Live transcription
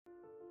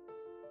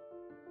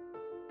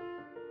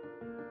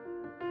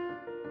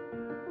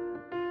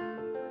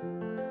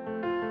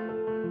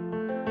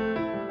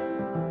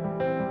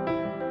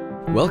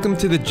Welcome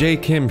to the Jay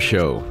Kim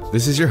Show.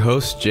 This is your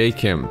host, Jay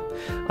Kim.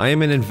 I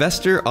am an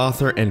investor,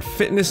 author, and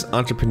fitness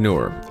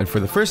entrepreneur, and for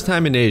the first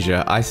time in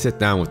Asia, I sit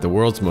down with the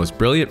world's most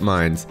brilliant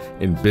minds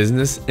in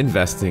business,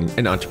 investing,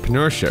 and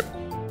entrepreneurship.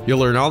 You'll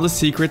learn all the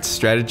secrets,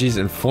 strategies,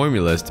 and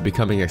formulas to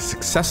becoming a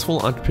successful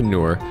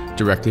entrepreneur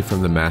directly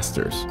from the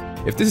masters.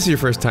 If this is your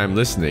first time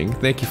listening,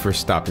 thank you for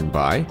stopping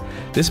by.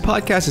 This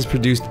podcast is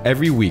produced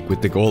every week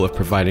with the goal of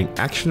providing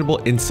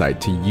actionable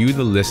insight to you,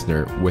 the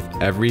listener, with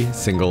every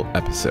single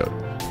episode.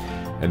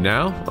 And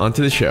now, on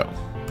to the show.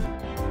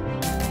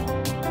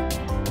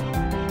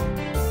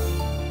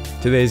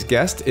 Today's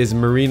guest is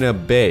Marina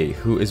Bay,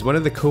 who is one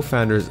of the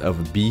co-founders of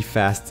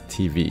BeFast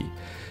TV.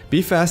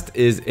 BeFast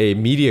is a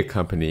media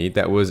company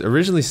that was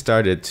originally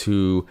started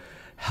to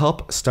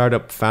help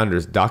startup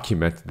founders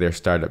document their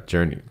startup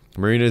journey.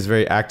 Marina is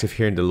very active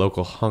here in the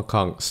local Hong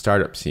Kong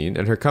startup scene,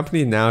 and her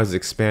company now has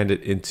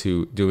expanded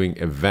into doing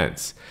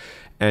events.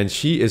 And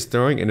she is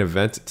throwing an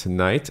event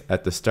tonight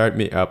at the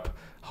StartmeupHK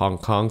Hong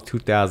Kong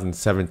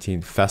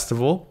 2017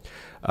 Festival.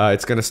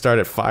 It's going to start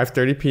at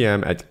 5:30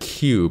 p.m. at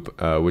Cube,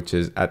 which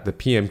is at the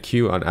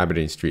PMQ on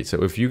Aberdeen Street.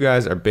 So if you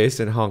guys are based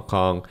in Hong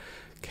Kong,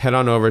 head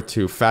on over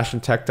to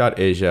Fashiontech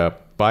Asia,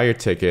 buy your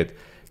ticket,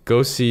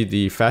 go see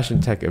the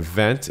Fashiontech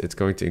event. It's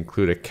going to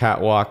include a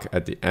catwalk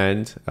at the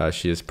end.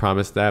 She has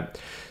promised that.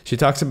 She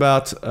talks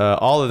about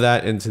all of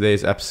that in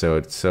today's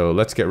episode. So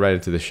let's get right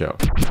into the show.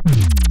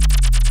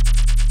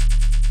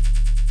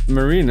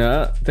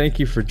 Marina, thank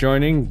you for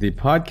joining the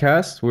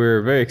podcast.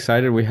 We're very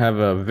excited. We have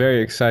a very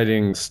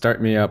exciting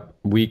Start Me Up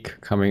week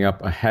coming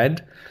up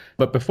ahead.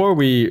 But before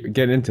we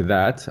get into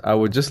that, I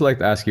would just like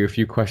to ask you a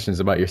few questions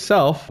about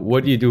yourself.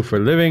 What do you do for a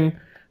living?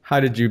 How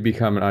did you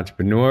become an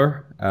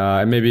entrepreneur?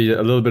 And maybe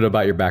a little bit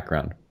about your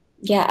background.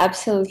 Yeah,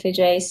 absolutely,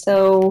 Jay.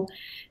 So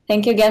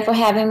thank you again for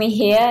having me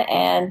here.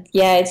 And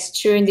yeah, it's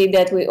true indeed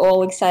that we're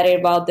all excited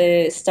about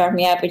the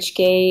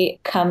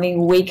StartmeupHK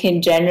coming week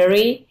in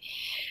January.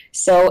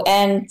 So,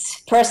 and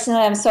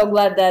personally, I'm so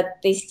glad that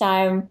this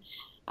time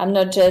I'm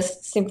not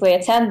just simply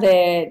attend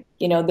the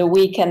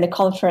week and the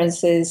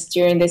conferences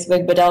during this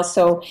week, but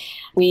also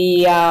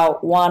we are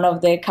one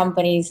of the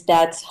companies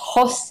that's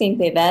hosting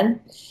the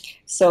event.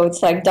 So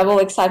it's like double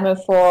excitement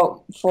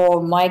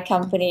for my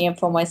company and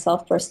for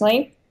myself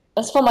personally.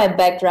 As for my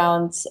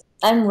background,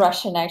 I'm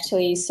Russian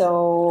actually.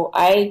 So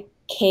I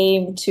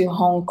came to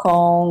Hong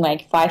Kong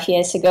like 5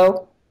 years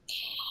ago.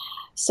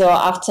 So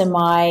after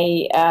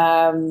my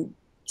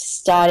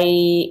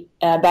study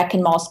back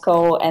in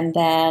Moscow, and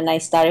then I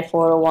studied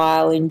for a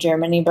while in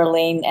Germany,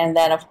 Berlin, and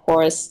then of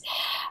course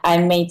I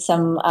made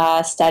some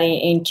study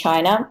in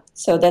China.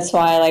 So that's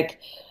why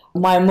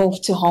my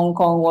move to Hong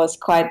Kong was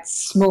quite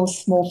smooth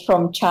move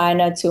from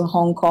China to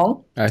Hong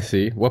Kong. I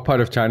see. What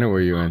part of China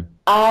were you in?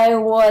 I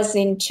was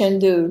in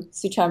Chengdu,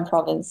 Sichuan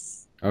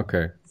province.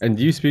 Okay. And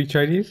do you speak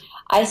Chinese?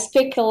 I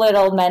speak a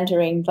little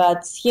Mandarin,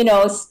 but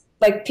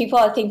people,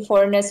 I think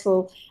foreigners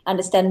will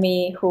understand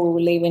me who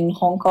live in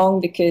Hong Kong,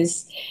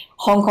 because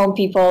Hong Kong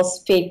people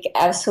speak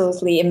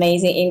absolutely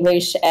amazing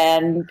English,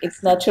 and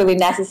it's not really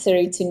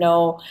necessary to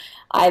know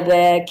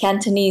either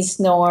Cantonese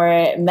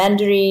nor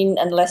Mandarin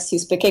unless you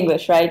speak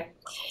English, right?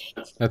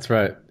 That's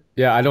right.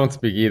 Yeah, I don't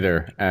speak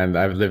either, and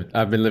I've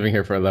been living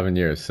here for 11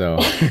 years, so.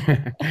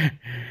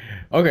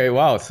 Okay,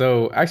 wow.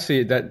 So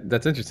actually,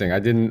 that's interesting. I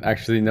didn't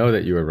actually know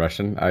that you were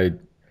Russian.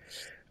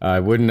 I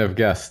wouldn't have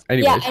guessed.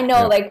 Anyways, yeah, I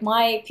know. Yeah.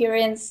 My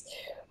parents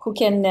who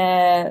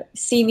can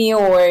see me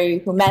or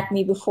who met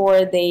me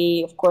before,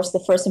 they, of course, the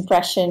first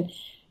impression,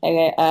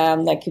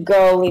 a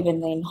girl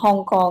living in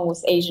Hong Kong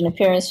with Asian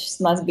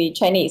appearance must be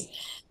Chinese.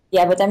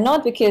 Yeah, but I'm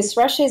not, because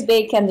Russia is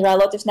big and there are a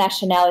lot of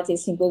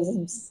nationalities,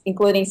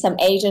 including some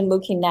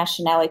Asian-looking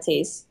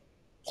nationalities.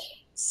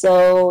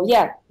 So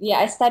yeah,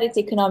 I studied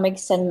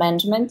economics and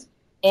management,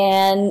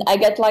 and I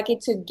got lucky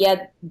to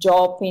get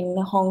job in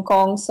Hong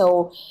Kong.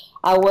 So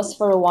I was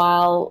for a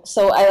while.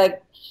 So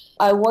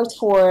I worked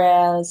for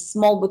a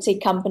small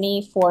boutique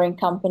company, foreign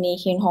company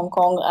here in Hong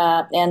Kong,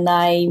 and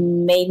I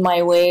made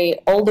my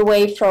way all the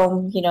way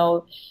from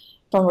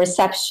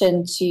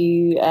reception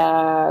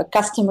to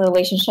customer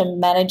relationship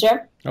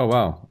manager. Oh,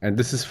 wow. And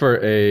this is for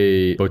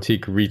a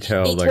boutique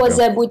retail? It was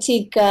a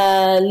boutique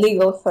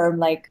legal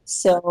firm.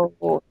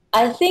 So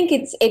I think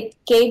it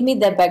gave me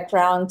the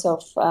background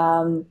of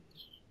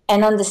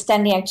and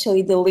understanding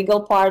actually the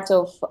legal part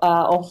of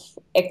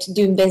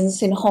doing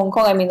business in Hong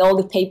Kong. I mean, all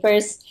the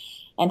papers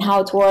and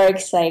how it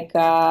works,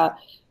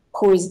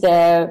 who is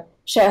the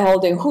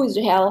shareholder, who is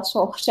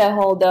the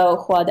shareholder,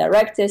 who are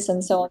directors,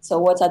 and so on. So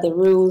what are the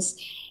rules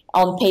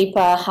on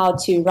paper, how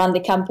to run the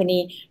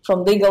company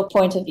from legal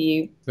point of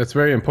view. That's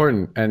very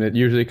important. And it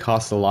usually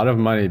costs a lot of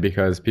money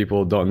because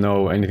people don't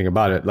know anything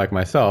about it, like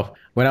myself.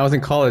 When I was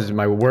in college,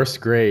 my worst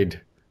grade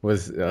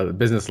was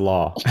business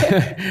law.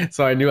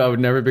 So I knew I would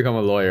never become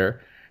a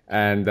lawyer.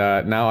 And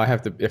now I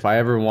have to, if I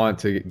ever want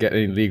to get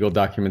any legal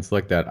documents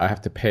looked at, I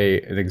have to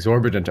pay an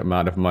exorbitant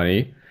amount of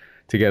money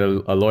to get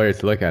a lawyer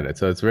to look at it.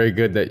 So it's very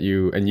good that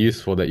and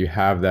useful that you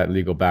have that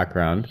legal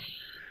background.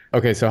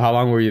 Okay, so how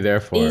long were you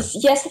there for?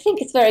 Yes, I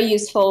think it's very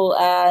useful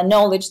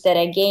knowledge that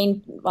I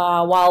gained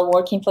while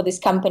working for this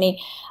company.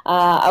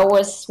 I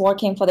was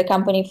working for the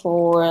company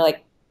for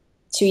like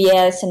 2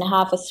 years and a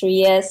half or 3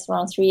 years,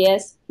 around 3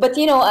 years. But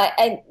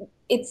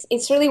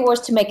it's really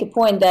worth to make a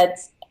point that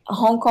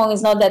Hong Kong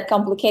is not that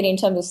complicated in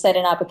terms of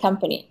setting up a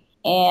company.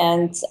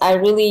 And I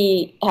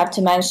really have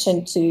to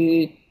mention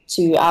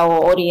to our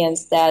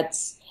audience that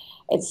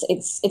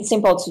it's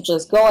simple to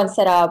just go and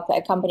set up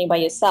a company by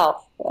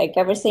yourself. Like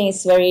everything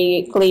is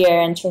very clear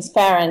and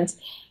transparent.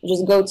 You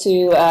just go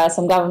to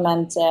some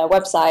government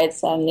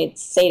websites, and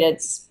it's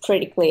stated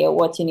pretty clear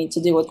what you need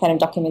to do, what kind of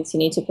documents you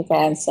need to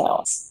prepare, and so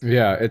on.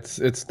 Yeah,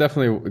 it's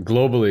definitely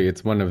globally,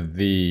 it's one of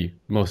the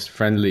most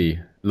friendly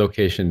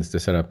locations to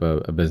set up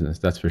a business,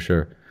 that's for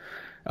sure.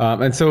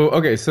 And so,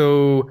 okay,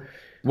 so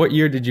what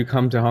year did you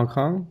come to Hong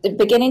Kong? The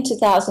beginning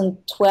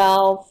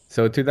 2012.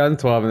 So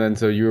 2012, and then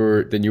so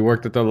you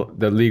worked at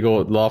the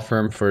legal law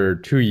firm for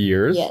 2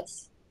 years. Yes.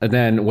 And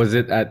then was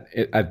it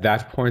at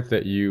that point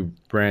that you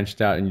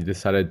branched out and you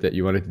decided that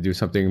you wanted to do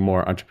something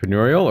more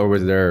entrepreneurial, or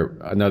was there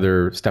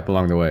another step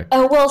along the way?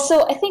 Well,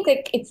 so I think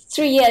like it's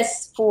 3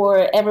 years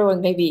for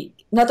everyone, maybe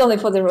not only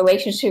for the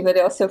relationship, but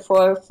also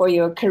for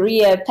your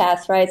career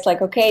path, right? It's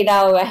like, okay,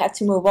 now I have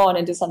to move on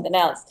and do something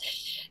else.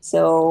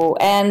 So,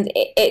 and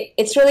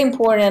it's really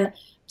important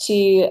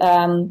to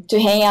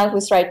hang out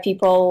with right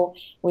people,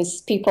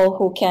 with people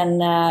who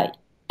can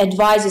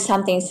advise you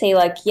something, say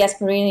like, yes,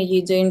 Marina,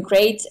 you're doing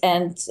great,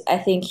 and I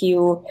think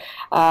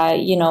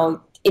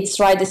it's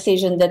right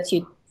decision that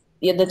you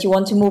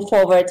want to move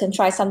forward and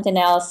try something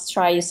else,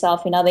 try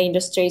yourself in other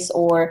industries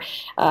or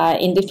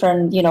in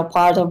different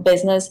part of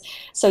business.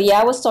 So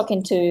yeah, I was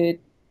talking to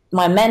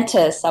my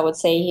mentors, I would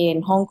say, here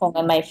in Hong Kong,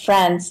 and my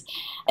friends,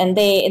 and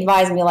they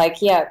advised me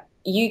like, yeah,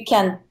 you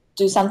can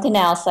do something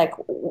else. Like,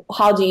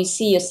 how do you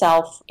see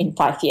yourself in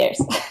 5 years?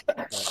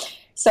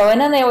 So,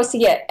 and then I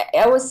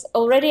was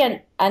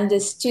already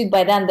understood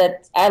by then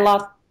that I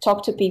love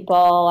talk to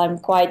people. I'm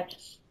quite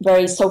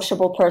very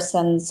sociable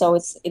person, so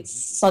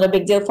it's not a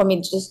big deal for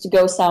me just to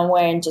go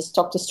somewhere and just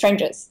talk to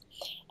strangers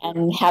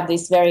and have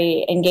these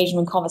very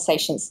engagement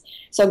conversations.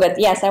 So, but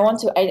yes, I want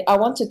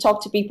to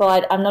talk to people.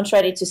 I'm not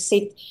ready to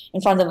sit in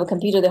front of a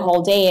computer the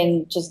whole day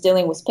and just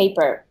dealing with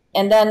paper.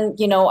 And then,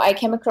 I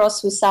came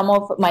across with some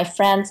of my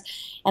friends,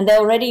 and they're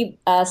already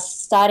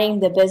starting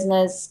the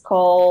business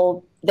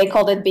they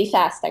called it Be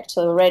Fast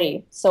actually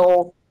already.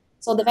 So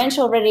the venture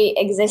already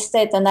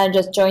existed, and I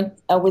just joined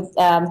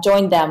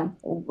them.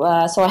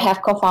 So I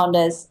have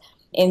co-founders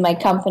in my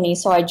company,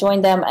 so I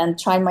joined them and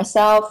tried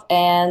myself,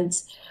 and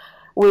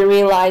we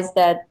realized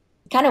that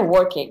kind of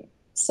working.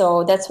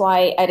 So that's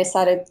why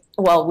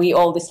we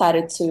all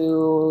decided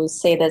to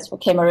say that,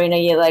 okay, Marina,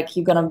 you're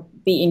going to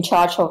be in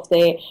charge of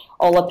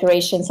all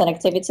operations and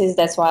activities.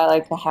 That's why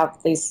I have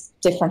these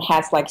different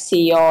hats like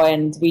CEO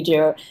and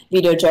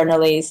video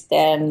journalist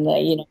and,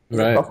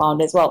 Right.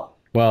 co-founder as well.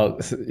 Well,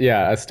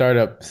 yeah,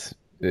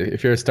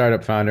 if you're a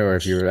startup founder, or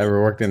if you've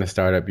ever worked in a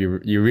startup,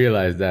 you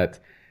realize that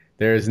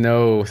there is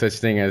no such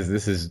thing as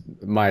this is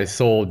my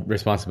sole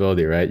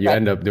responsibility, right? You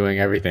end up doing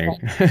everything,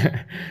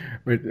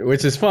 right.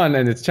 Which is fun,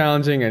 and it's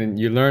challenging, and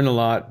you learn a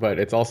lot, but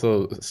it's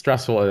also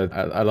stressful at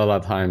a lot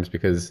of times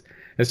because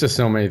it's just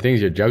so many things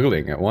you're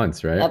juggling at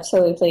once, right?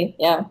 Absolutely,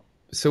 yeah.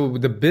 So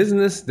the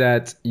business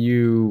that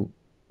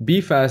Be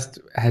Fast,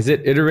 has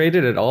it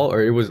iterated at all,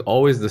 or it was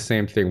always the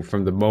same thing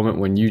from the moment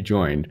when you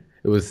joined?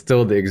 It was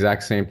still the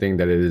exact same thing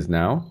that it is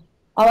now?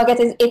 Oh my God,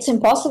 it's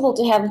impossible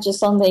to have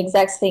just on the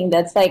exact thing.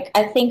 That's like,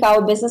 I think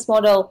our business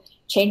model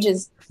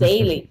changes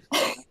daily.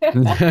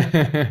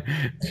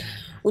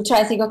 We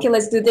try to think, okay,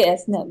 let's do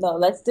this. No,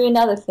 let's do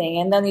another thing.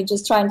 And then you're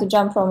just trying to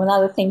jump from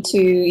another thing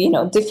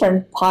to,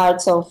 different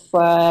parts of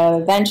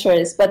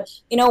ventures. But,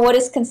 what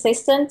is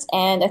consistent?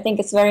 And I think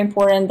it's very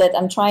important that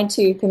I'm trying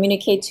to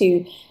communicate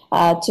to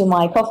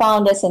my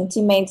co-founders and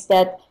teammates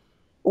that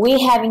we're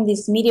having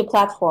this media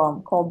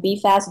platform called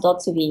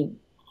befast.tv.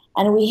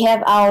 And we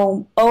have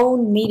our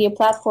own media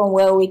platform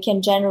where we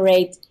can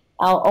generate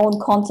our own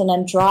content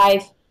and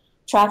drive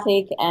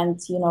traffic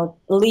and,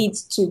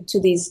 leads to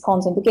this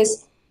content.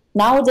 Because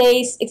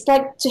nowadays, it's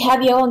like to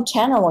have your own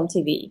channel on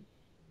TV.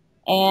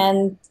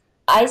 And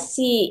I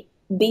see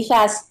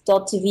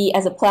bfast.tv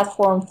as a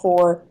platform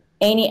for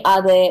any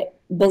other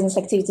business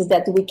activities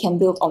that we can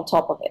build on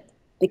top of it,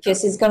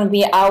 because it's going to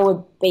be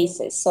our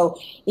basis. So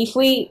if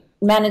we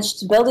manage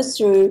to build it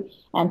through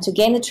and to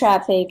gain the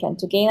traffic and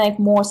to gain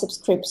more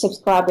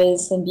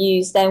subscribers and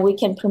views, then we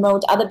can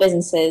promote other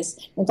businesses,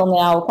 not only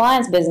our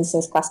clients'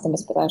 businesses,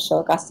 customers,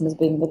 potential customers,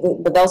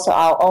 but also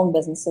our own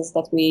businesses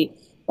that we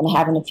going to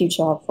have in the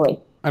future, hopefully.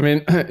 I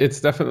mean,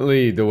 it's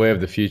definitely the way of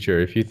the future.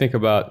 If you think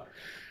about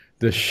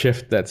the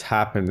shift that's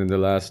happened in the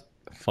last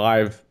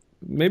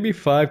maybe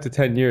 5 to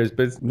 10 years,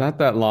 but it's not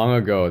that long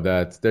ago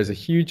that there's a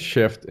huge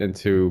shift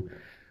into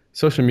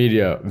social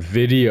media,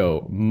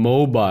 video,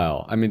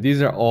 mobile. I mean,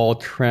 these are all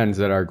trends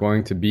that are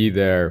going to be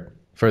there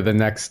for the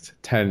next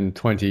 10,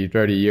 20,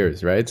 30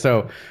 years, right?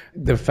 So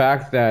the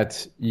fact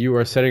that you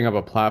are setting up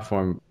a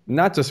platform,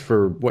 not just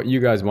for what you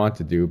guys want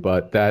to do,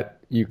 but that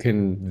you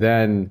can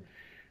then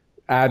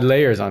add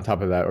layers on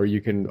top of that, or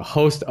you can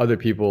host other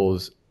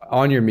people's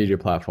on your media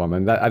platform.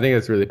 And that I think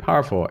that's really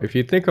powerful. If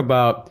you think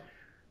about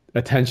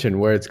attention,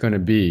 where it's going to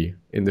be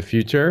in the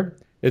future,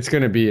 it's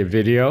going to be a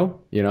video.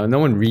 You know, no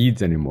one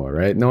reads anymore,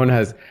 right? No one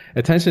has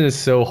attention is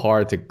so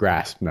hard to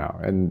grasp now,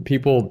 and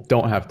people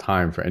don't have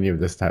time for any of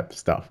this type of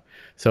stuff.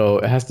 So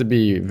it has to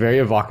be very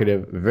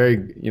evocative, very,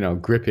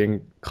 gripping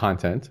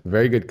content,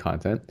 very good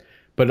content,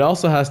 but it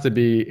also has to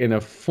be in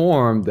a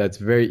form that's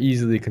very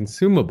easily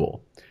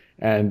consumable.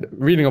 And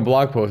reading a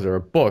blog post or a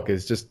book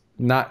is just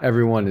not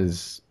everyone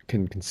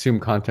can consume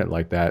content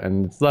like that,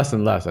 and it's less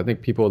and less. I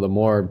think people, the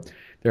more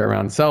they're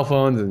around cell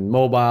phones and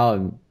mobile,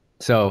 and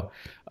so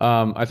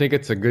I think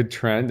it's a good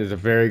trend. It's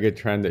a very good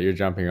trend that you're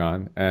jumping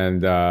on,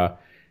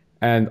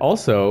 and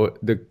also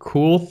the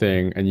cool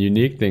thing and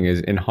unique thing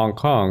is in Hong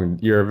Kong,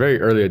 you're a very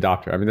early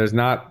adopter. I mean,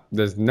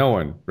 there's no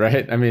one,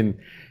 right? I mean,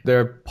 there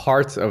are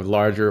parts of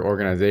larger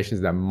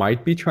organizations that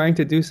might be trying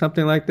to do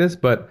something like this,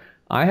 but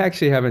I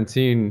actually haven't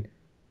seen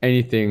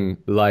anything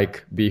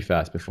like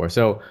BFast before.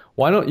 So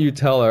why don't you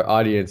tell our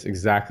audience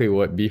exactly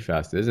what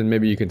BFast is, and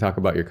maybe you can talk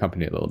about your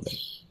company a little bit.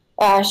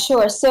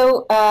 Sure.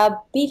 So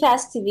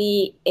BFast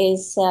TV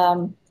is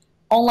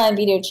online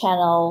video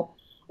channel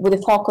with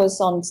a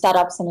focus on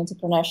startups and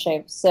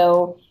entrepreneurship.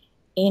 So,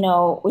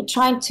 we're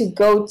trying to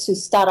go to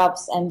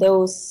startups and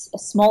those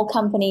small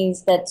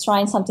companies that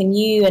trying something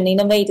new and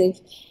innovative,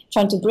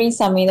 trying to bring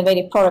some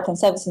innovative product and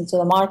service into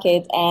the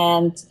market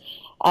and,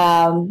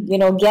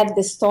 get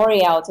the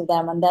story out of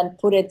them and then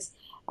put it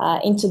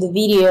into the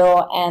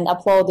video and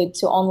upload it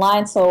to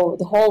online so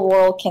the whole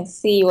world can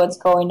see what's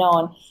going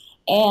on.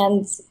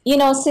 And,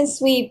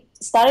 since we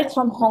started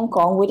from Hong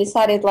Kong, we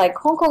decided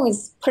Hong Kong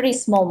is pretty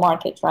small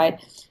market, right?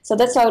 So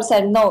that's why we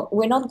said, no,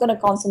 we're not going to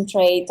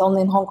concentrate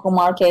only in Hong Kong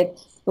market.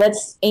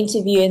 Let's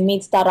interview and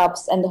meet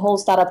startups and the whole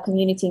startup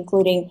community,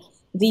 including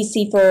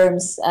VC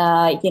firms,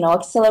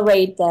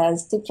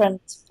 accelerators,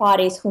 different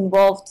parties who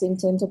involved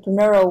into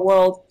entrepreneurial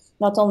world,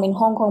 not only in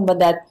Hong Kong, but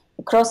that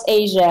across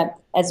Asia,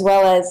 as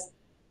well as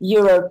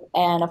Europe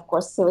and, of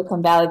course,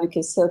 Silicon Valley,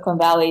 because Silicon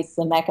Valley is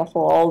the mecca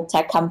for all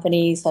tech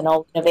companies and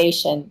all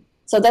innovation.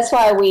 So that's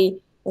why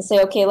we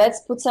say, okay,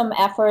 let's put some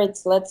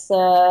efforts, let's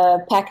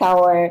pack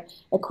our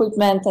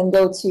equipment and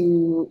go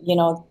to,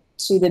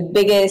 to the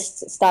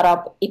biggest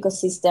startup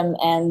ecosystem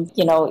and,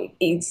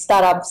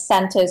 startup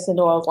centers in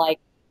the world, like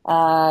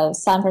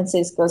San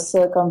Francisco,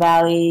 Silicon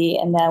Valley,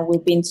 and then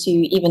we've been to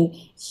even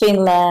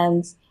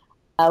Finland.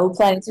 We're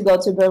planning to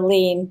go to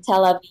Berlin,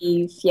 Tel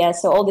Aviv,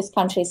 so all these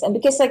countries. And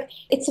because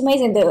it's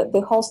amazing,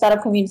 the whole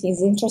startup community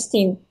is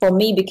interesting for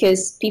me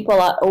because people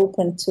are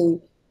open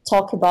to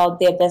talk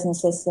about their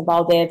businesses,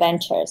 about their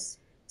ventures.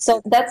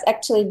 So that's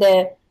actually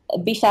the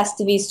BFast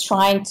TV is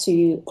trying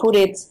to put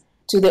it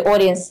to the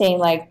audience, saying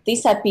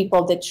these are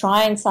people that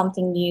trying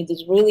something new,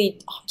 that really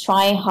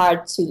trying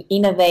hard to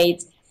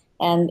innovate.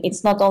 And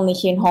it's not only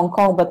here in Hong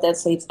Kong, but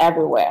it's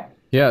everywhere.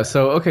 Yeah.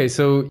 So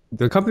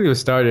the company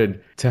was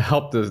started to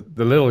help the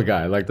little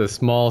guy, like the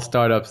small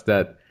startups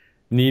that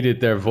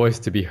needed their voice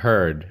to be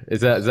heard.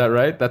 Is that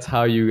right? That's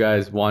how you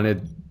guys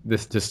wanted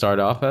this to start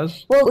off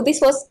as? Well, this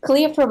was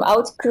clear from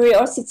our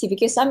curiosity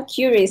because I'm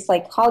curious,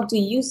 how do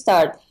you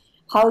start?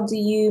 How do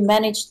you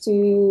manage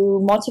to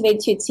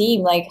motivate your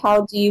team?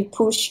 How do you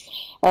push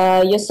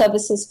your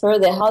services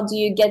further? How do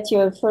you get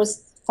your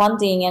first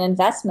funding and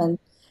investment?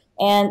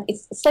 And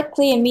it's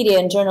clear in media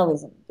and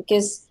journalism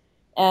because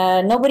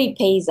nobody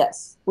pays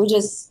us. We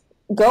just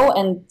go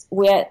and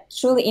we're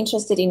truly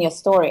interested in your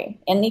story.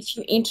 And if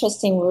you're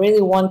interesting, we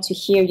really want to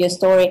hear your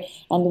story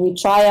and we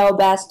try our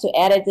best to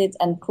edit it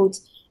and put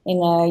in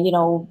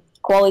a,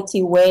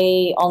 quality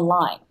way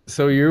online.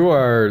 So you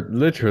are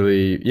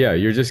literally,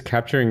 you're just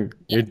capturing,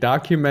 you're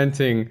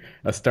documenting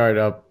a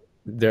startup,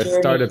 their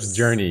startup's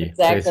journey,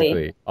 exactly.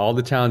 Basically. All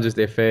the challenges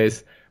they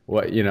face,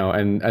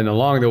 and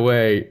along the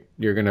way,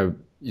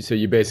 so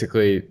you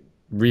basically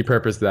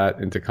repurpose that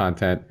into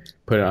content,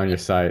 put it on your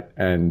site,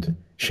 and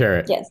share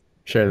it. Yes.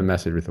 Share the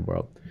message with the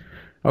world.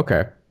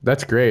 Okay,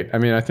 that's great. I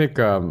mean, I think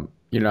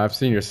I've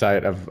seen your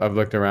site. I've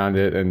looked around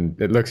it, and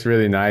it looks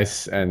really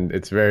nice, and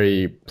it's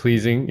very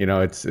pleasing.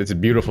 It's a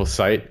beautiful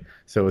site.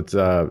 So it's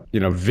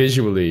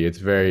visually, it's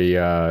very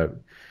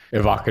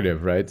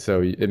evocative, right?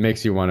 So it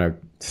makes you want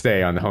to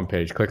stay on the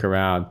homepage, click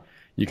around.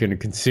 You can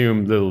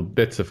consume little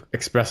bits of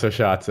espresso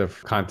shots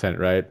of content,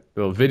 right?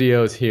 Little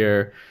videos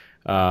here.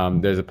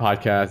 There's a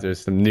podcast,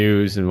 there's some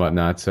news and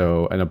whatnot,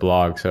 and a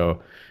blog.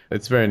 So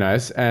it's very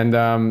nice.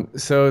 And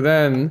so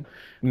then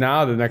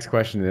now the next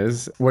question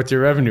is, what's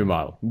your revenue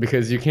model?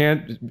 Because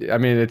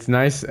it's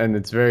nice and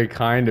it's very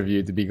kind of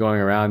you to be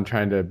going around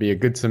trying to be a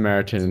good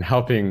Samaritan and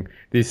helping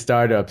these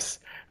startups,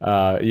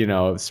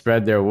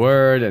 spread their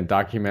word and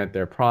document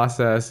their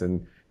process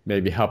and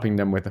maybe helping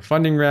them with a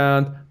funding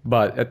round.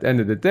 But at the end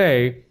of the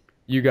day,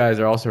 you guys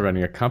are also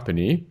running a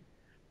company.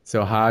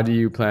 So how do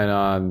you plan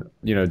on,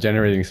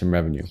 generating some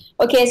revenue?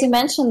 Okay, as you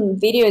mentioned,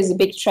 video is a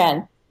big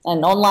trend,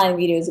 and online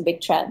video is a big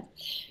trend.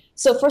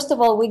 So first of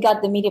all, we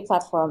got the media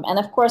platform. And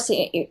of course,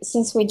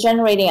 since we're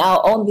generating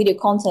our own video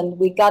content,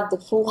 we got the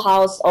full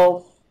house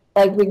of,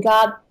 like, we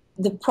got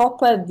the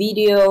proper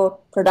video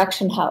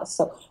production house.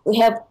 So we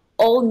have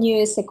all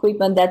newest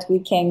equipment that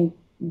we can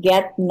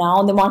get now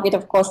on the market.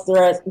 Of course,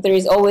 there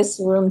is always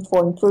room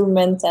for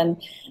improvement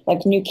and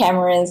like new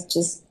cameras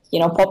just,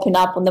 popping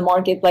up on the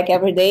market like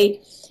every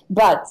day.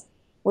 But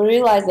we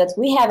realized that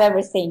we have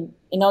everything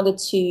in order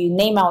to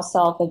name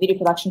ourselves a video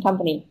production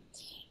company.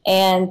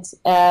 And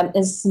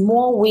as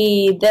more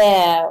we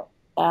there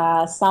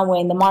somewhere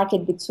in the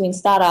market between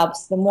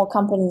startups, the more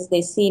companies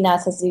they see in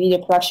us as a video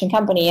production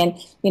company. And,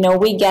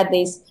 we get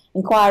these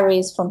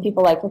inquiries from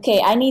people like,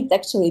 okay, I need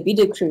actually a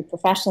video crew,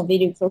 professional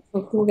video crew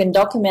who can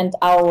document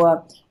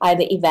our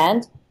either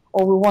event,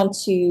 or we want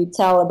to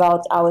tell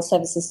about our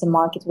services in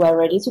market we're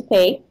ready to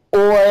pay.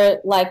 Or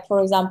like,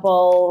 for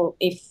example,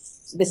 if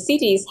the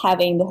city is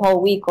having the whole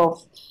week of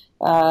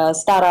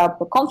startup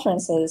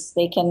conferences,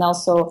 they can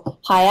also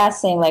hire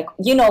us saying like,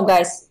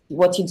 guys,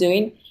 what you're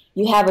doing,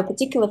 you have a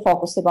particular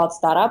focus about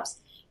startups,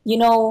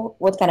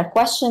 what kind of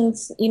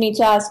questions you need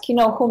to ask,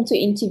 whom to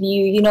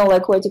interview,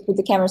 like where to put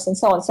the cameras and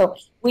so on. So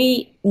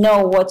we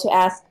know what to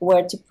ask,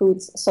 where to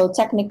put, so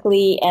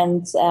technically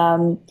and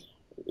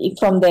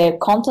from the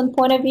content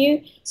point of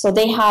view, so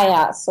they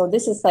hire us. So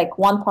this is like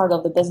one part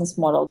of the business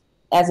model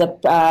as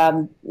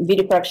a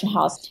video production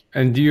house.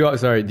 And do you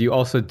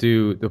also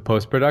do the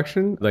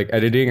post-production, like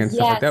editing and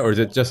stuff like that? Or is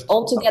it just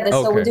all together?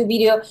 Okay. So we do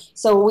video.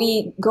 So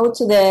we go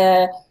to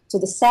the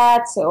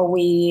set, or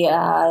we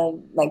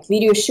like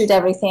video shoot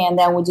everything, and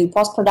then we do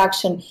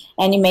post-production,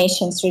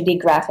 animation,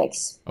 3D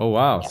graphics. Oh,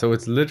 wow. Yeah. So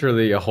it's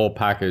literally a whole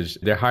package.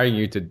 They're hiring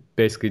you to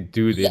basically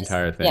do the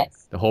entire thing,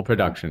 the whole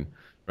production.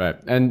 Right.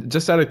 And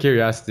just out of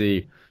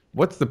curiosity,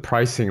 what's the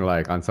pricing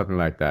like on something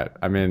like that?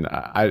 I mean,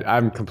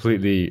 I'm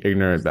completely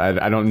ignorant.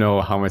 I don't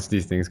know how much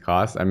these things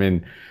cost. I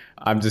mean,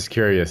 I'm just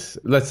curious.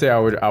 Let's say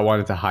I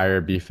wanted to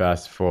hire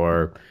BFest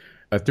for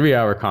a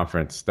 3-hour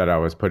conference that I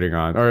was putting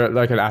on, or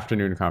like an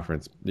afternoon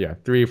conference. Yeah,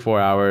 3-4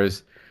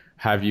 hours.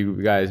 Have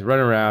you guys run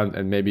around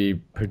and maybe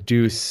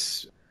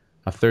produce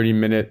a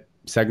 30-minute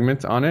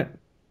segment on it?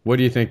 What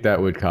do you think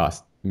that would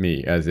cost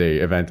me as a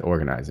event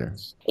organizer?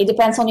 It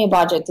depends on your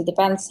budget. It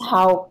depends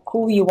how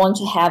cool you want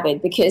to have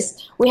it,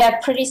 because we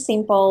have pretty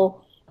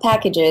simple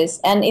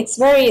packages, and it's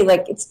very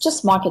it's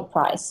just market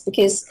price,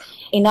 because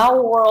in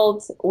our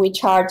world we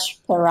charge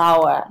per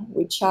hour.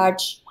 We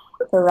charge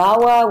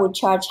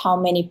how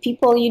many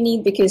people you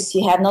need, because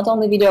you have not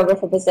only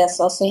videographer, but there's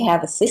also you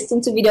have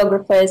assistant to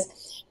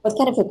videographers, what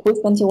kind of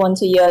equipment you want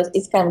to use.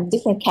 It's kind of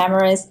different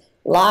cameras,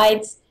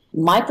 lights,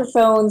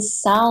 microphones,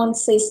 sound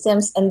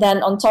systems, and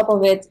then on top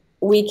of it,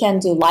 we can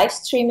do live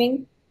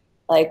streaming.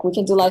 Like we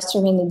can do live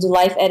streaming and do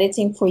live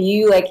editing for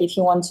you. Like if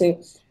you want to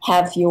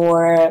have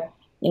your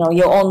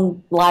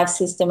own live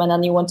system and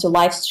then you want to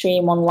live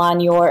stream online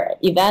your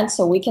event,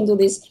 so we can do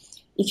this.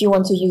 If you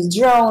want to use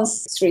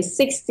drones,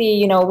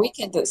 360, we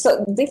can do.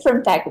 So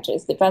different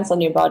packages, depends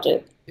on your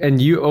budget.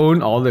 And you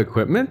own all the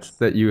equipment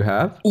that you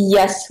have?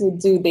 Yes, we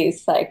do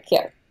this.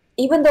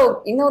 Even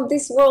though,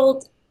 this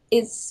world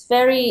is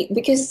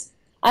because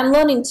I'm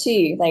learning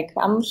too. Like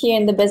I'm here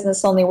in the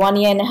business only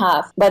 1.5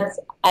 years, but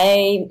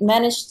I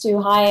managed to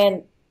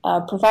hire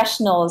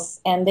professionals,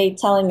 and they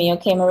telling me,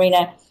 okay,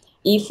 Marina,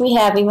 if we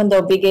have even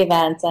though big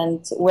event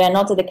and we're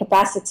not at the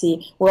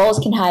capacity, we always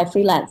can hire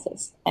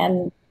freelancers,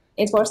 and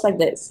it works like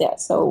this. Yeah,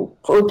 so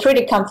we're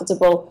pretty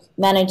comfortable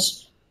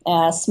manage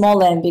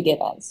small and big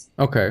events.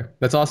 Okay,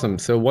 that's awesome.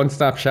 So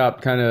one-stop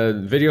shop kind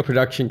of video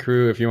production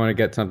crew if you want to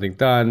get something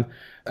done.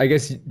 I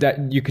guess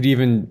that you could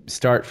even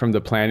start from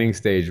the planning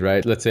stage,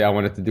 right? Let's say I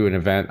wanted to do an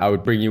event. I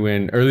would bring you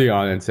in early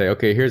on and say,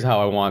 okay, here's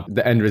how I want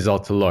the end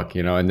result to look,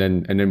 and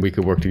then we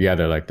could work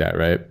together like that,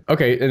 right?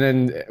 Okay, and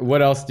then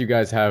what else do you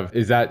guys have?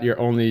 Is that your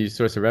only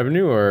source of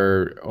revenue,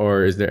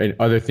 or is there any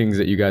other things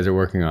that you guys are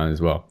working on as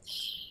well?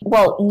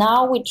 Well,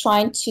 now we're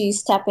trying to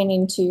step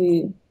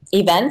into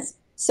events.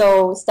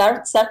 So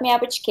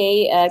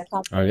StartmeupHK.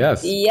 Oh,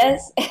 yes.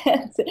 Yes.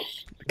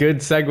 Good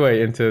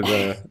segue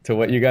into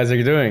what you guys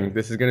are doing.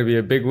 This is going to be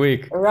a big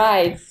week.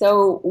 Right.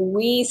 So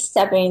we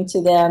step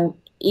into the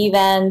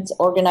event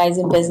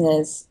organizing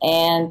business,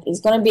 and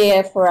it's going to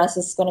be for us.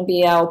 It's going to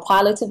be our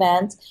pilot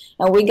event,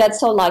 and we got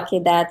so lucky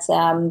that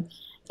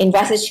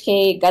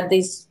InvestHK got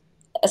this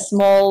a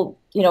small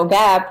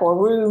gap or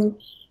room.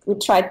 We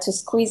tried to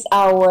squeeze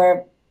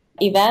our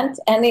event,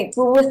 and we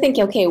were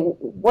thinking, okay,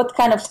 what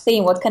kind of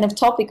theme, what kind of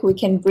topic we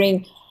can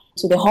bring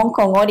to the Hong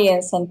Kong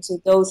audience and to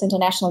those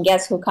international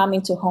guests who come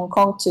into Hong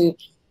Kong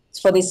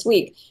for this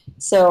week.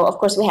 So of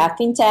course we have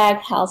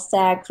fintech, health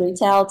tech,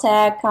 retail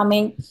tech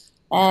coming,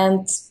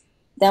 and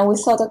then we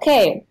thought,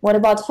 okay, what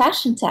about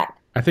fashion tech?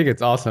 I think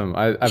it's awesome.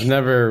 I've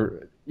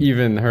never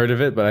even heard of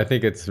it, but I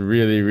think it's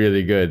really,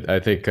 really good. I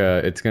think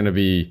it's going to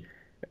be,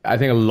 I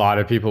think a lot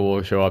of people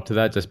will show up to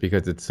that just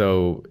because it's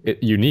so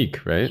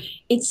unique, right?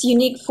 It's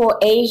unique for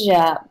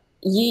Asia.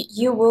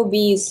 You will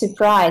be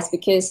surprised,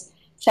 because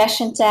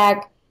fashion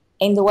tech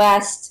in the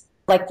West,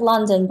 like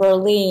London,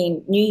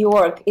 Berlin, New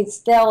York, it's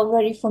there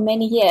already for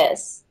many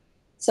years.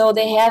 So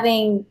they're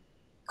having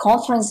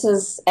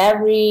conferences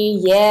every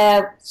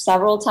year,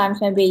 several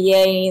times maybe a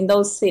year in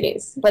those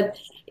cities. But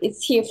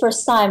it's here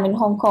first time in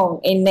Hong Kong,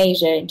 in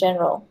Asia in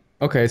general.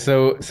 Okay,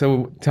 so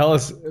tell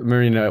us,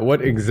 Marina,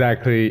 what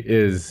exactly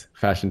is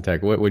fashion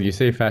tech? When you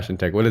say fashion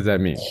tech, what does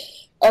that mean?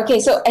 Okay,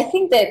 so I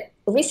think that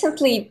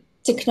recently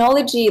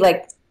technology,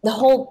 like the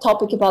whole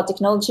topic about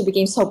technology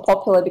became so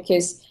popular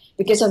because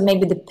of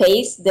maybe the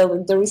pace,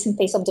 the recent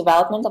pace of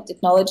development of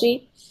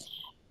technology.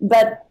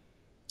 But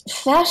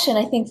fashion,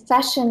 I think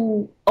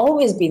fashion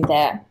always been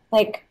there.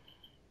 Like,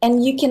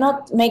 and you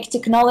cannot make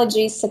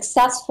technology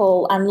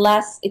successful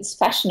unless it's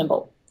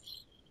fashionable.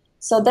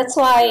 So that's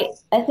why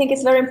I think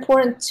it's very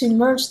important to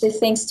merge the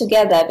things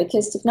together,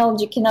 because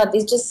technology cannot,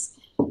 it's just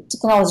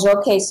technology.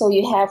 Okay, so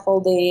you have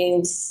all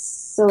the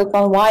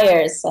silicon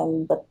wires,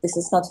 but this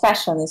is not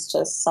fashion, it's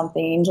just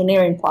something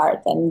engineering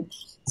part. And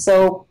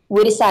so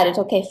we decided,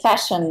 okay,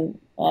 fashion,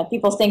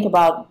 people think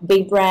about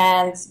big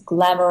brands,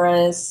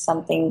 glamorous,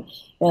 something,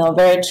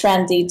 very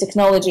trendy,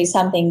 technology,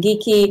 something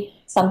geeky,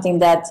 something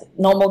that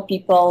normal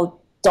people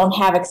don't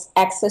have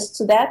access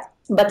to that.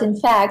 But in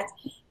fact,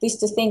 these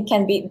two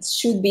things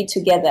should be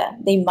together.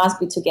 They must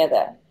be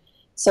together.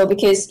 So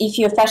because if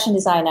you're a fashion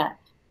designer,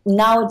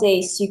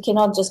 nowadays you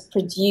cannot just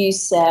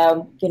produce,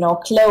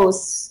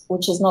 clothes,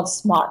 which is not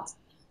smart.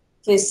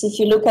 Because if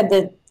you look at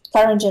the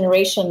current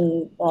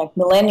generation, like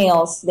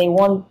millennials, they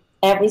want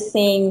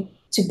everything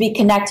to be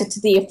connected to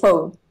their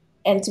phone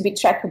and to be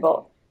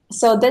trackable.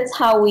 So that's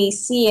how we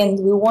see, and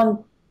we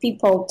want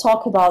people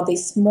talk about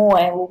this more,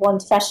 and we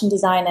want fashion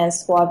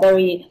designers who are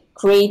very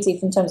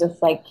creative in terms of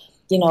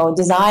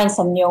design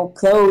some new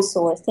clothes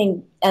or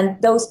thing,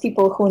 and those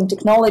people who in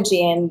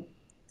technology and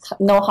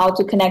know how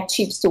to connect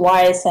chips to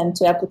wires and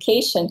to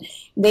application,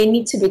 they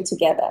need to be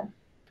together.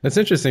 That's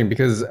interesting,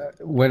 because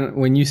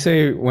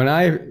when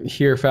I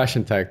hear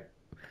fashion tech,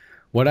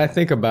 what I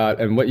think about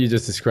and what you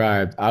just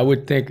described, I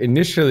would think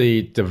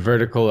initially the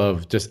vertical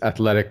of just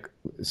athletic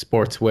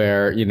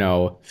sportswear,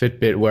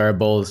 Fitbit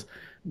wearables,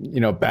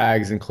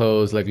 bags and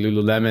clothes like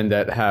Lululemon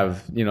that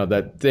have,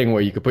 that thing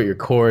where you could put your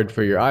cord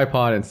for your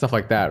iPod and stuff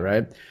like that,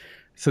 right?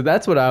 So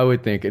that's what I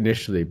would think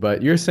initially.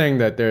 But you're saying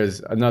that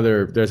there's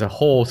a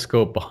whole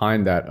scope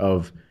behind that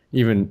of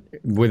even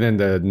within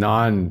the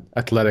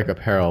non-athletic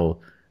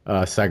apparel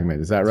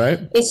segment. Is that right?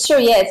 It's true.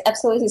 Yeah, it's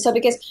absolutely. So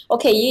because,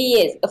 okay,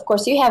 yes, of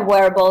course, you have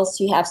wearables,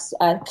 you have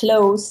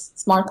clothes,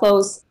 smart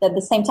clothes, at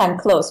the same time,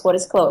 clothes. What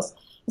is clothes?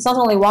 It's not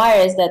only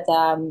wires that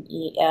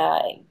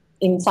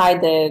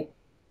inside the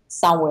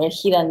somewhere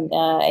hidden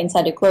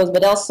inside the clothes,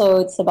 but also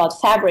it's about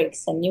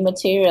fabrics and new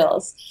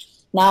materials.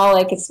 Now,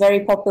 like, it's very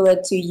popular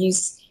to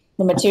use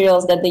the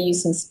materials that they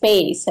use in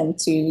space and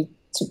to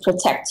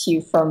protect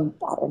you from,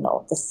 I don't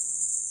know, the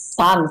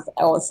sun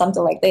or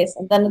something like this.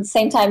 And then at the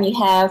same time, you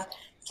have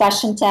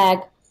fashion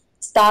tech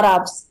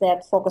startups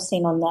that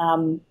focusing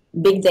on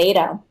big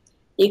data,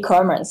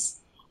 e-commerce,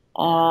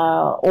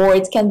 or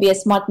it can be a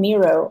smart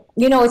mirror.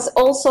 It's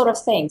all sort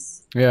of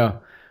things. Yeah,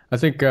 I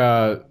think,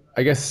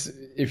 I guess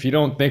if you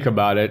don't think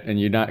about it and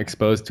you're not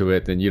exposed to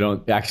it, then you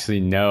don't actually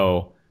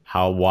know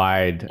how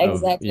wide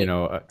exactly.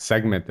 of, a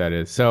segment that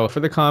is. So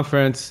for the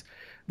conference,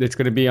 it's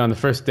going to be on the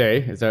first day.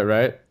 Is that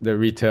right? The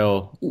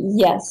retail.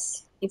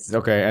 Yes.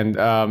 Okay.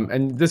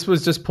 And this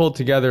was just pulled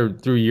together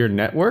through your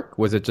network.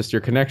 Was it just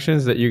your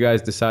connections that you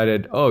guys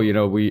decided,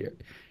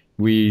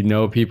 we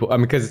know people? I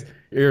mean, because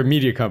you're a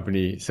media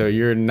company, so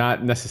you're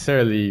not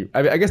necessarily,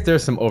 I guess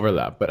there's some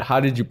overlap, but how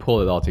did you pull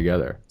it all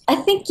together? I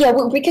think,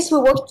 because we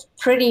worked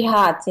pretty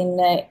hard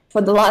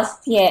for the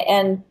last year,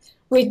 and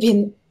we've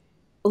been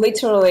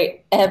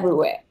literally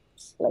everywhere.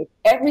 Like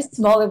every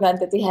small event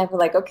that we have,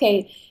 like,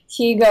 okay,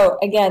 here you go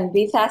again,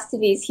 Be Fast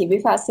TV is here, Be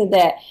Fast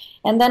there.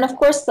 And then, of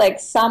course, like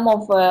some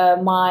of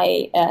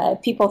my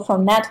people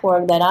from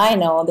network that I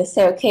know, they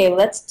say, okay,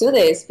 let's do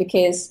this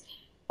because,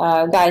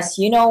 guys,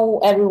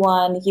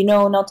 everyone,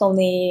 not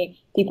only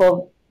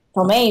people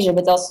from Asia,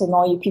 but also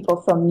know you people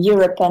from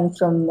Europe and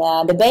from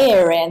the Bay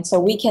Area. And so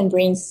we can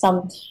bring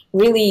some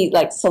really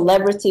like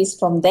celebrities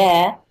from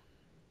there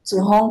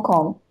to Hong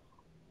Kong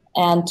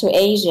and to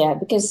Asia,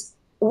 because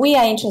we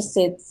are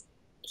interested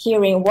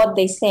hearing what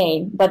they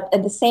say. But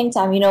at the same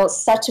time,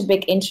 such a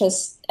big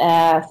interest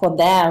for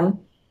them,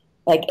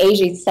 like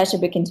Asia is such a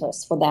big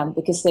interest for them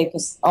because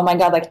oh my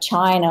God, like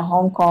China,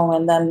 Hong Kong,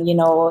 and then,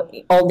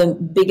 all the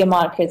bigger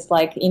markets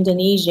like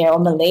Indonesia or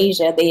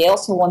Malaysia, they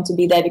also want to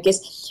be there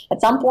because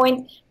at some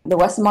point the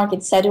Western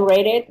market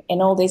saturated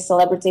and all these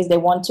celebrities, they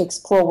want to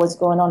explore what's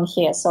going on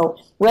here. So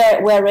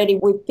we're ready.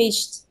 We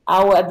pitched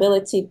our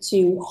ability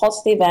to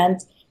host the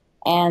event,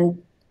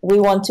 and we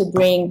want to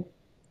bring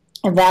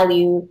a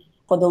value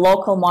for the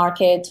local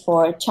market,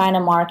 for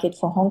China market,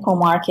 for Hong Kong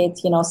market,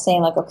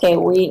 saying like, okay,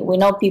 we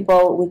know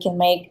people, we can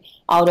make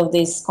out of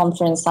this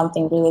conference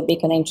something really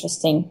big and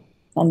interesting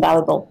and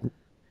valuable.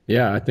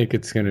 Yeah, I think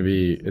it's going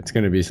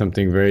to be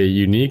something very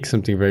unique,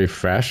 something very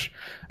fresh.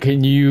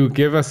 Can you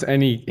give us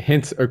any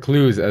hints or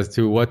clues as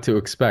to what to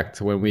expect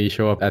when we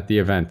show up at the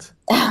event?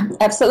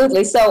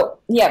 Absolutely. So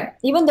yeah,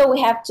 even though we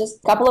have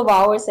just a couple of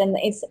hours and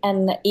it's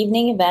an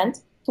evening event,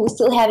 we're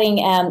still having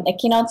a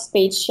keynote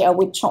speech,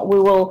 which we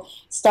will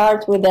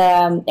start with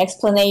an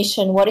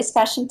explanation what is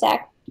fashion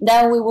tech.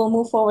 Then we will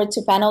move forward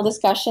to panel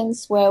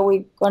discussions where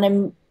we're going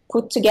to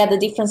put together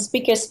different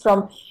speakers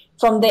from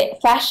the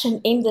fashion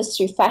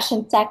industry,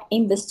 fashion tech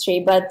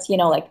industry. But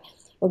like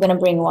we're going to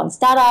bring one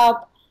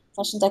startup,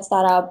 fashion tech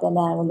startup, and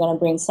then we're going to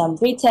bring some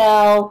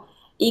retail,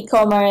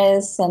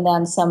 e-commerce, and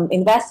then some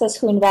investors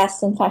who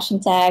invest in fashion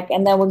tech.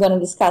 And then we're going to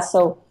discuss,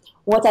 so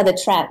what are the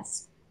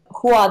trends?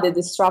 Who are the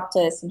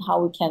disruptors and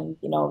how we can,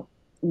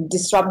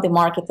 disrupt the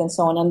market and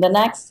so on. And the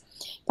next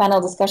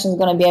panel discussion is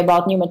going to be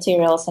about new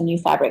materials and new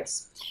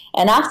fabrics.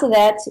 And after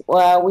that,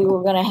 we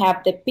were going to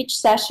have the pitch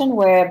session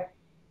where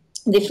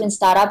different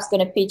startups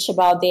going to pitch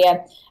about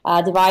their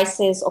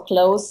devices or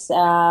clothes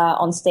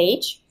on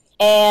stage.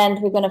 And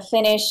we're going to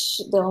finish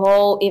the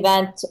whole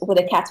event with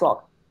a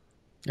catwalk.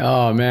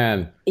 Oh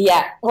man.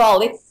 Yeah,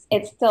 well,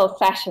 it's still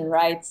fashion,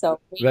 right? So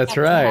we That's have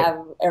to right. have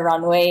a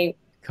runway.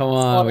 Come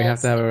on, we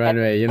have to have a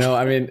runway.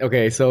 I mean,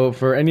 okay, so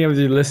for any of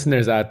the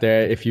listeners out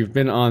there, if you've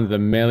been on the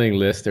mailing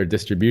list or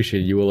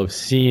distribution, you will have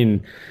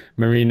seen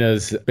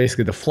Marina's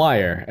basically the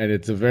flyer, and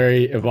it's a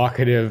very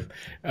evocative,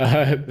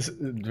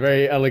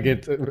 very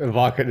elegant,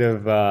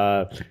 evocative,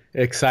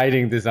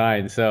 exciting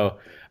design. So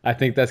I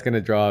think that's going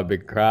to draw a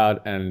big crowd.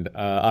 And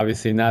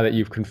obviously, now that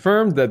you've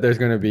confirmed that there's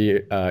going to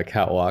be a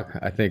catwalk,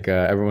 I think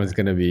everyone's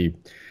going to be,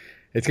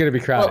 it's going to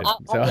be crowded.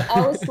 Well,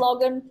 our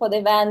slogan for the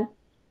event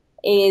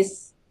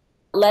is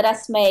let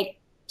us make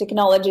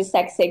technology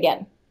sexy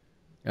again.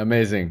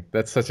 Amazing.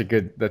 That's such a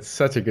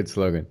good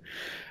slogan.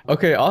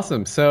 Okay,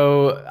 awesome.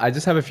 So I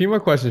just have a few more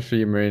questions for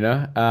you,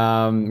 Marina.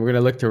 We're going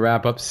to look to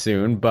wrap up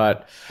soon,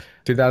 but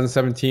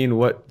 2017,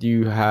 what do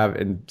you have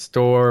in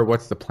store?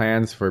 What's the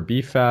plans for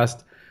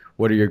BFest?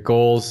 What are your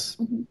goals?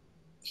 Mm-hmm.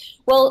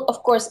 Well,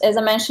 of course, as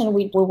I mentioned,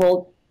 we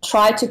will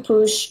try to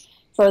push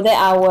further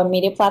our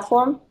media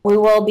platform. We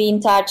will be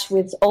in touch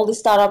with all the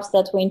startups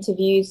that we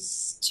interview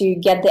to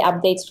get the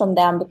updates from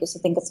them, because I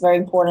think it's very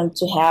important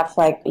to have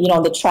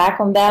the track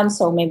on them.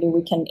 So maybe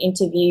we can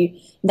interview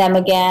them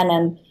again,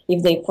 and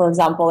if they, for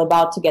example,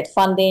 about to get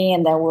funding,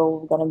 and then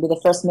we're going to be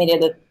the first media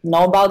that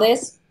know about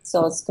this.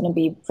 So it's going to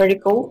be pretty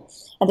cool.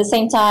 At the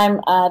same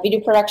time, video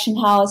production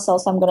house.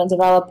 Also, I'm going to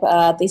develop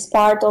this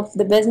part of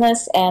the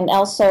business, and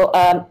also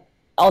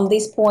on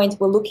this point,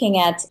 we're looking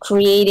at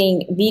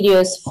creating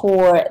videos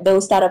for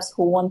those startups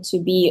who want to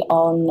be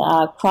on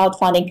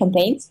crowdfunding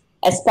campaigns,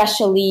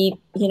 especially,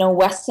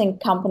 Western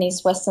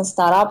companies, Western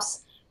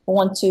startups who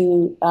want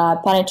to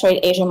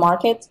penetrate Asian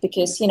markets,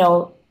 because,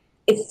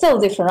 it's still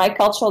different, right?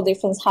 Cultural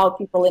difference, how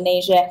people in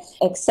Asia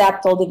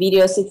accept all the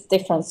videos, it's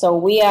different. So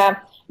we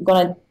are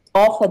going to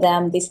offer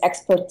them this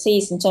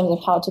expertise in terms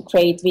of how to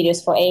create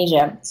videos for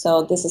Asia.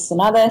 So this is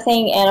another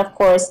thing. And of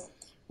course,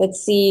 let's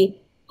see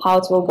how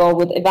it will go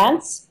with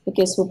events,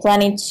 because we're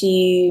planning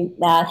to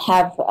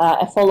have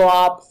a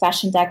follow-up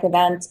Fashion Tech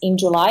event in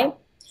July.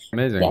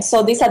 Amazing. Yeah,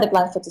 so these are the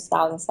plans for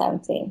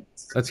 2017.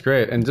 That's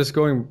great. And just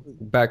going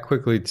back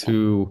quickly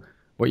to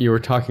what you were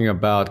talking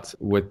about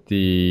with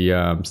the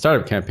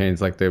startup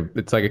campaigns,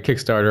 it's like a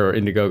Kickstarter or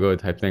Indiegogo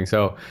type thing.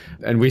 So,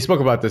 and we spoke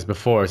about this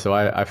before, so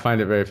I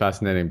find it very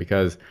fascinating,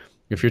 because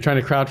if you're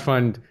trying to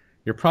crowdfund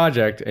your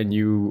project and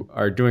you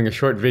are doing a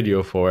short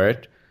video for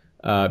it,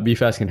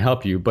 BFast can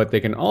help you, but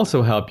they can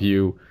also help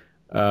you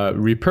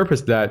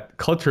repurpose that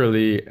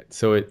culturally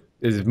so it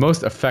is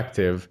most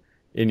effective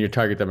in your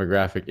target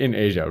demographic in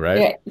Asia,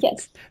 right? Yeah,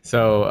 yes.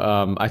 So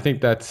I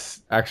think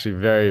that's actually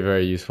very,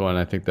 very useful, and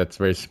I think that's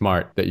very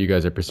smart that you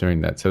guys are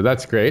pursuing that. So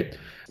that's great.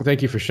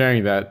 Thank you for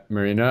sharing that,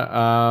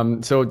 Marina.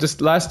 So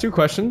just last two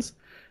questions.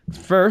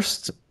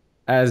 First,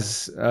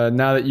 as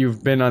now that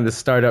you've been on the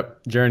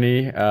startup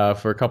journey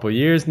for a couple of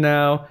years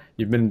now,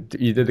 you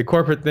did the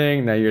corporate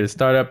thing, now you're the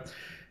startup.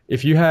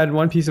 If you had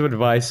one piece of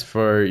advice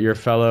for your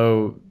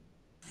fellow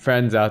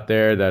friends out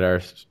there that are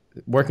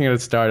working at a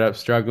startup,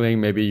 struggling,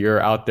 maybe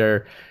you're out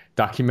there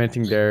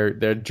documenting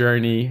their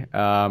journey,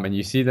 and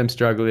you see them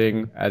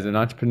struggling as an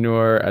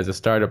entrepreneur, as a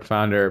startup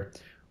founder,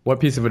 what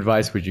piece of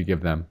advice would you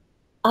give them?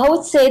 I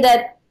would say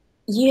that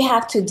you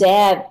have to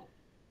dare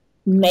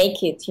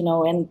make it,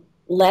 and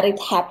let it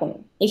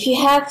happen. If you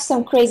have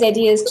some crazy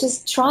ideas,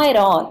 just try it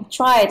on.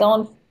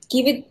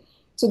 Give it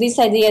to this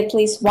idea at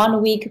least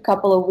 1 week, a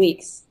couple of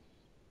weeks.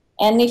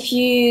 And if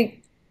you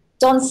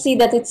don't see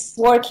that it's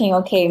working,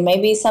 okay,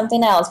 maybe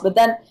something else. But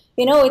then,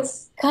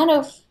 it's kind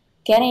of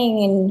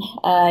getting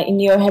in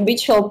your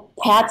habitual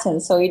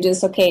pattern. So you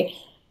just, okay,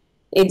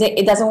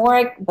 it doesn't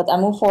work, but I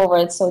move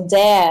forward. So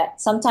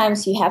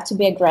sometimes you have to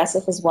be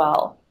aggressive as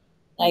well.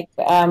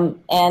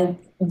 And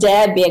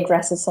dare be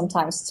aggressive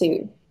sometimes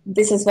too.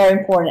 This is very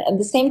important. At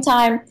the same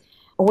time,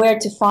 where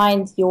to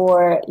find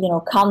your,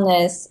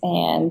 calmness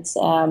and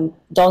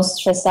don't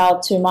stress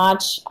out too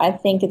much. I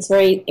think it's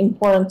very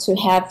important to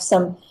have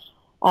some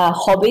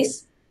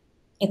hobbies.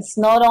 It's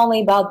not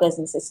only about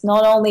business. It's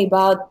not only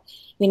about,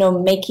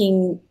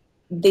 making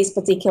these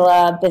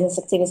particular business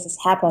activities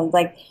happen.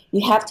 Like,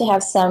 you have to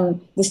have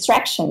some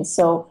distractions.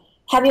 So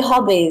have your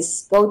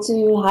hobbies, go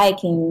to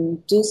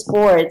hiking, do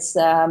sports,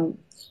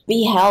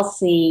 be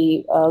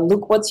healthy,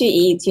 look what you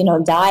eat,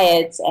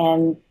 diet,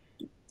 and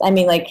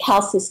like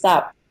healthy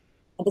stuff.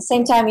 At the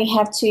same time, you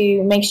have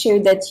to make sure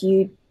that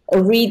you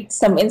read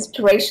some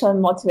inspirational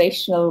and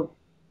motivational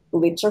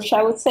literature,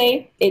 I would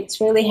say. It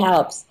really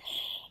helps.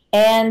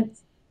 And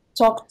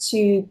talk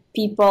to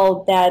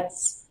people that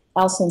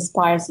also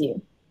inspires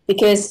you,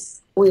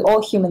 because we're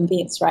all human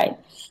beings, right?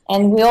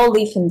 And we all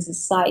live in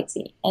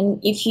society. And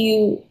if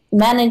you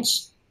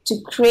manage to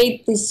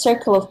create this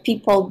circle of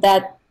people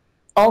that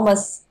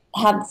almost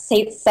have the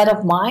same set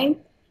of mind,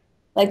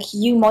 like,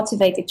 you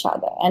motivate each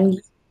other and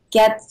you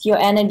get your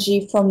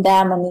energy from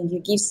them, and then you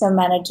give some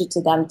energy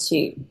to them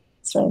too.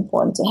 It's really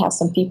important to have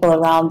some people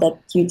around that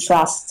you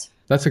trust.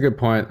 That's a good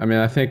point. I mean,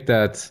 I think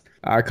that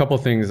a couple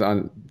of things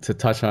to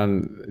touch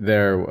on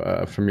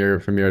there from your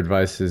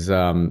advice is,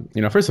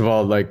 first of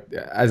all, like,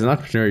 as an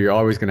entrepreneur, you're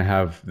always going to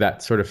have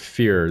that sort of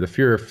fear, the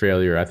fear of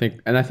failure. I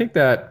think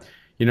that,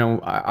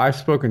 I've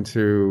spoken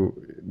to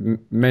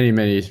many,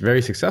 many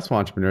very successful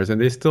entrepreneurs, and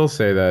they still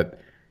say that,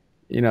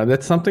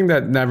 that's something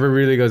that never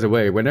really goes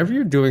away. Whenever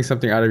you're doing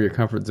something out of your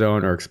comfort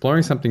zone or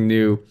exploring something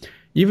new,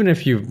 even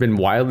if you've been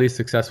wildly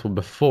successful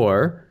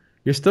before,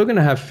 you're still going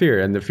to have fear,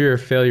 and the fear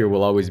of failure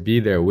will always be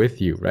there with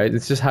you, right?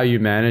 It's just how you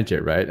manage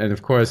it, right? And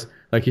of course,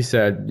 like you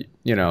said,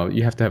 you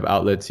have to have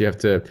outlets, you have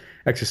to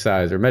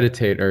exercise or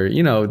meditate or,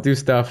 do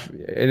stuff,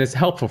 and it's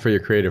helpful for your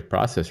creative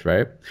process,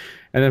 right?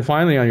 And then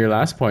finally, on your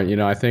last point,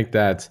 I think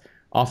that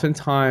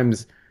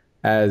oftentimes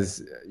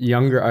as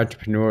younger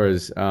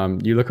entrepreneurs,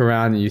 you look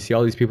around and you see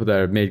all these people that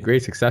have made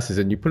great successes,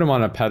 and you put them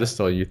on a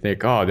pedestal, and you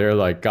think, oh, they're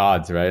like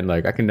gods, right? And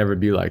like, I can never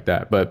be like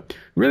that. But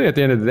really, at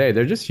the end of the day,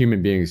 they're just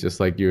human beings,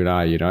 just like you and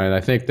I, And I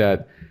think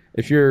that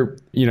if you're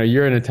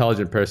an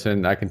intelligent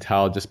person, I can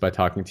tell just by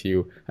talking to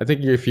you. I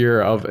think if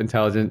you're of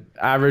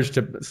average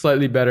to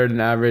slightly better than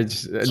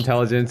average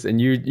intelligence,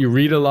 and you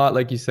read a lot,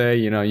 like you say,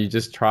 you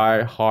just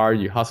try hard,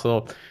 you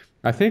hustle.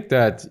 I think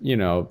that,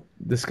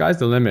 the sky's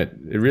the limit.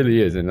 It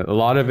really is. And a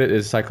lot of it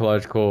is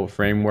psychological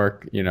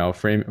framework,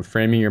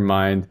 framing your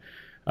mind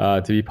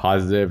to be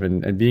positive,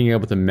 and being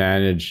able to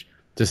manage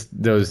just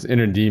those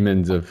inner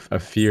demons of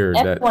fear.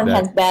 Everyone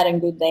has bad and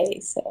good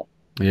days. So.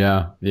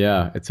 Yeah.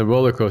 It's a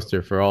roller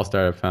coaster for all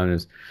startup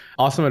founders.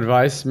 Awesome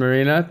advice,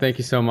 Marina. Thank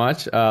you so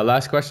much.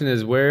 Last question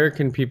is, where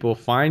can people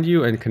find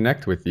you and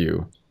connect with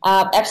you?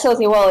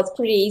 Absolutely. Well, it's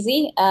pretty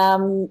easy.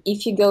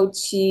 If you go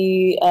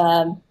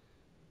to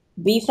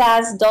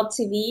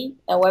bfast.tv,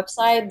 a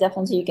website,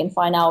 definitely you can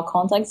find our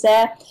contacts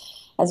there,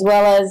 as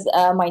well as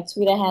my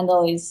Twitter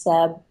handle is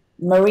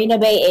Marina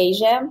Bay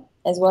Asia,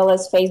 as well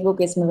as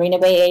Facebook is Marina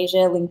Bay Asia,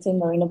 LinkedIn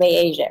Marina Bay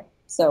Asia.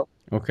 So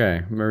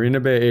okay, Marina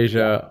Bay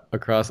Asia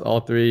across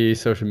all three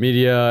social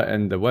media,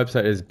 and the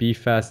website is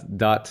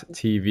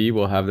bfast.tv.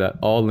 We'll have that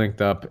all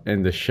linked up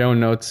in the show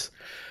notes.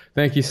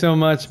 Thank you so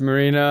much,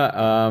 Marina.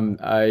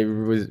 I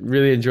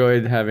really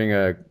enjoyed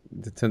having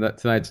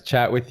tonight's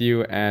chat with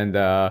you, and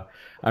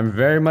I'm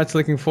very much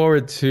looking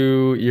forward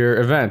to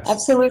your event.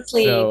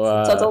 Absolutely.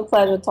 So, it's a total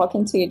pleasure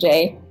talking to you,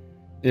 Jay.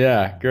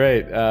 Yeah,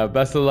 great.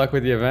 Best of luck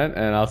with the event,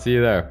 and I'll see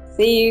you there.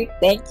 See you.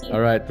 Thank you.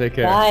 All right, take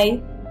care.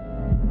 Bye.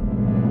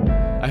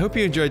 I hope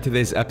you enjoyed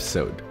today's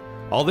episode.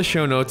 All the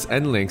show notes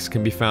and links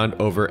can be found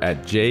over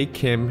at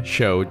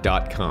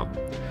jkimshow.com.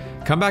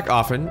 Come back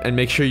often and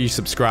make sure you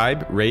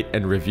subscribe, rate,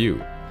 and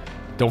review.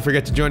 Don't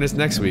forget to join us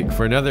next week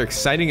for another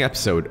exciting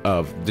episode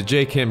of The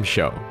Jay Kim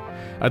Show.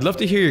 I'd love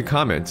to hear your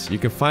comments. You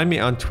can find me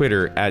on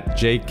Twitter at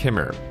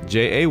JayKimmer,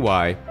 JayKimmer.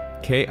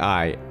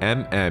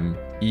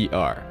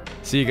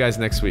 See you guys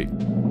next week.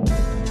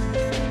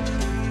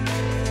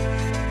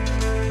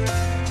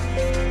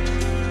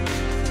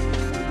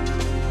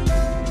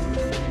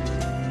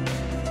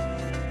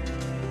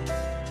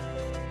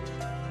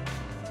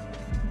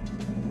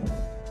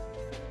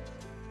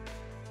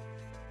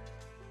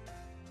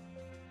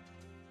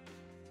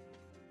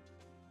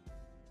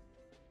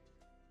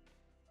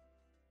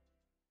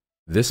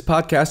 This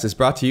podcast is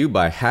brought to you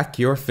by Hack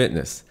Your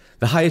Fitness,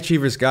 the high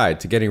achiever's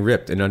guide to getting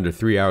ripped in under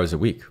 3 hours a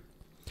week.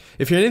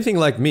 If you're anything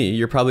like me,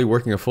 you're probably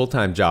working a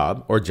full-time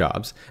job or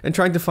jobs and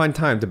trying to find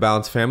time to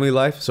balance family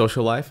life,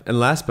 social life, and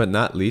last but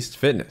not least,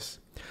 fitness.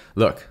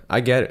 Look, I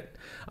get it.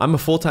 I'm a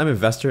full-time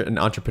investor and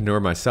entrepreneur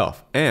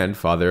myself, and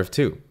father of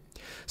two.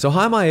 So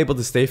how am I able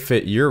to stay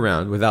fit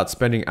year-round without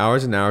spending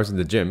hours and hours in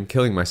the gym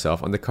killing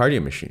myself on the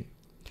cardio machine?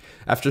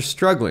 After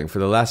struggling for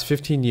the last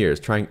 15 years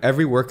trying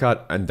every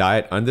workout and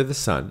diet under the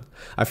sun,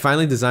 I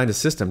finally designed a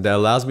system that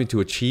allows me to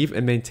achieve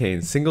and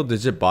maintain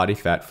single-digit body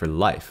fat for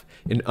life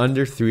in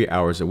under 3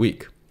 hours a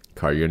week.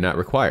 Cardio not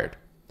required.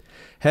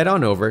 Head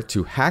on over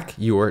to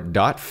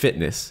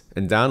hackyour.fitness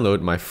and download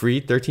my free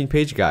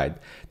 13-page guide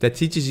that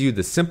teaches you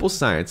the simple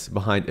science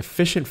behind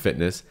efficient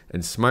fitness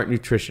and smart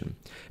nutrition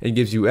and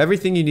gives you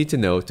everything you need to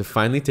know to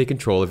finally take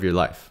control of your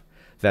life.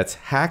 That's